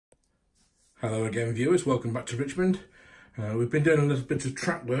Hello again viewers, welcome back to Richmond. We've been doing a little bit of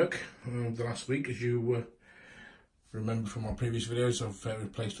track work the last week. As you remember from our previous videos, I've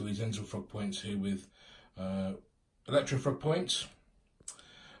replaced all these Enzel frog points here with electro frog points.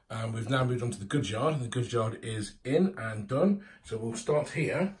 And we've now moved on to the goods yard. The goods yard is in and done. So we'll start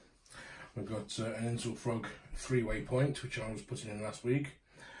here. We've got an Enzel frog three-way point, which I was putting in last week.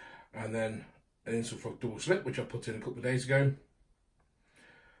 And then an Enzel frog double slip, which I put in a couple of days ago.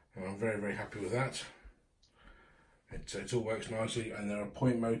 And I'm very, very happy with that. It all works nicely, and there are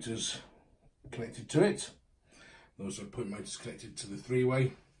point motors connected to it. Those are point motors connected to the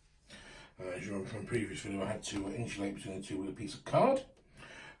three-way. As you remember from the previous video, I had to insulate between the two with a piece of card.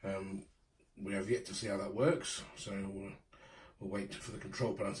 We have yet to see how that works, so we'll wait for the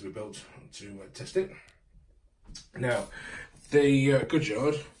control panel to be built to test it. Now, the goods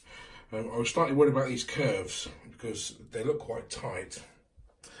yard, I was slightly worried about these curves because they look quite tight.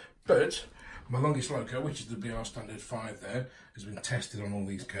 But my longest loco, which is the BR Standard 5 there, has been tested on all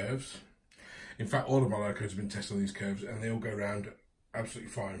these curves. In fact, all of my locos have been tested on these curves and they all go around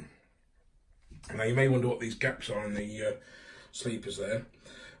absolutely fine. Now you may wonder what these gaps are in the sleepers there.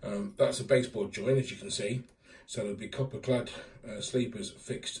 That's a baseboard joint, as you can see. So there'll be copper clad sleepers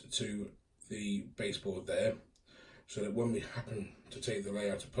fixed to the baseboard there, so that when we happen to take the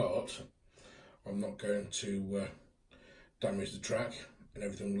layout apart, I'm not going to damage the track. And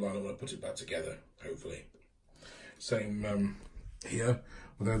everything will line up when I put it back together, hopefully. Same here,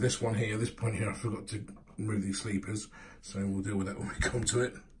 although this point here, I forgot to remove these sleepers, so we'll deal with that when we come to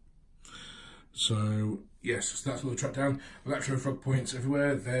it. So, yes, so that's all the track down. Electro frog points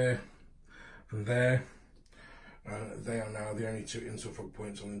everywhere, there and there. They are now the only two Enzel frog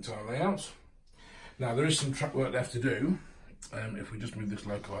points on the entire layout. Now, there is some track work left to do. If we just move this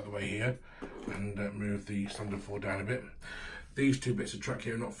loco out of the way here and move the standard 4 down a bit. These two bits of track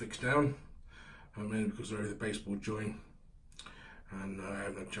here are not fixed down, mainly because they're over the baseboard joint, and I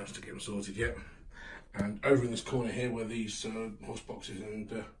haven't had a chance to get them sorted yet. And over in this corner here, where these horse boxes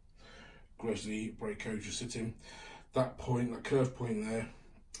and Grizzly brake coach are sitting, that point, that curved point there,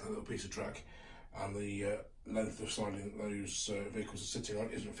 a little piece of track, and the length of sliding that those vehicles are sitting on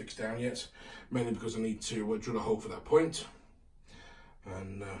isn't fixed down yet, mainly because I need to drill a hole for that point,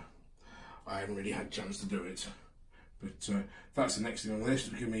 and I haven't really had a chance to do it. But that's the next thing on the list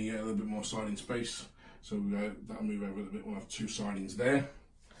to give me a little bit more siding space. So that'll move over a little bit. We'll have two sidings there.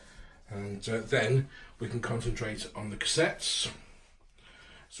 And then we can concentrate on the cassettes.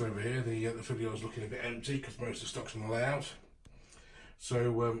 So over here, the video is looking a bit empty because most of the stock's on the layout.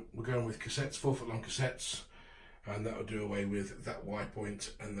 So we're going with cassettes, 4 foot long cassettes. And that'll do away with that Y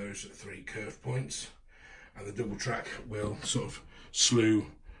point and those 3 curve points. And the double track will sort of slew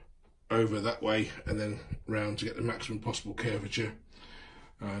over that way and then round to get the maximum possible curvature,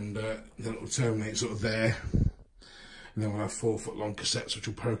 and then it will terminate sort of there, and then we'll have 4 foot long cassettes which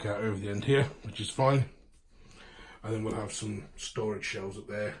will poke out over the end here, which is fine, and then we'll have some storage shelves up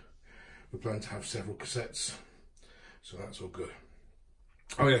there. We plan to have several cassettes, so that's all good.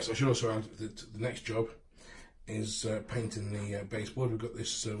 Oh yes, I should also add that the next job is painting the baseboard. We've got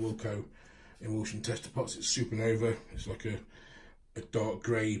this Wilco emulsion tester pots. It's Supernova. It's like a dark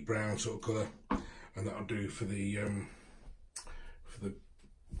grey brown sort of colour, and that'll do for the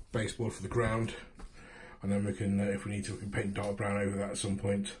baseboard for the ground. And then we can, if we need to, we can paint dark brown over that at some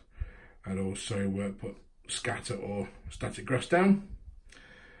point, and also put scatter or static grass down.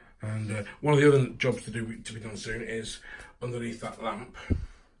 And one of the other jobs to be done soon is underneath that lamp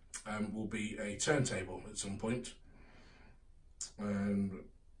will be a turntable at some point, and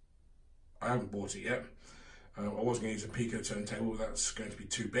I haven't bought it yet. I was going to use a Pico turntable, but that's going to be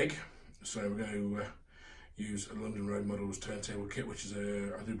too big, so we're going to use a London Road Models turntable kit, which is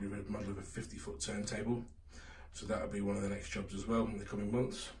I do believe a model of a 50-foot turntable. So that'll be one of the next jobs as well in the coming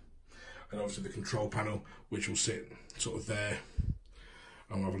months. And obviously the control panel, which will sit sort of there,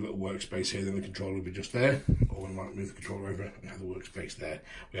 and we'll have a little workspace here. Then the controller will be just there, or we might move the controller over and have the workspace there.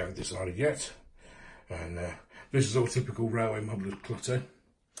 We haven't decided yet. And this is all typical railway modeler clutter.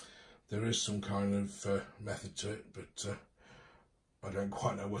 There is some kind of method to it, but I don't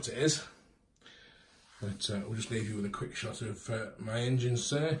quite know what it is. But we'll just leave you with a quick shot of my engines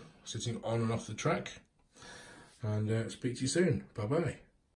there, sitting on and off the track. And speak to you soon. Bye bye.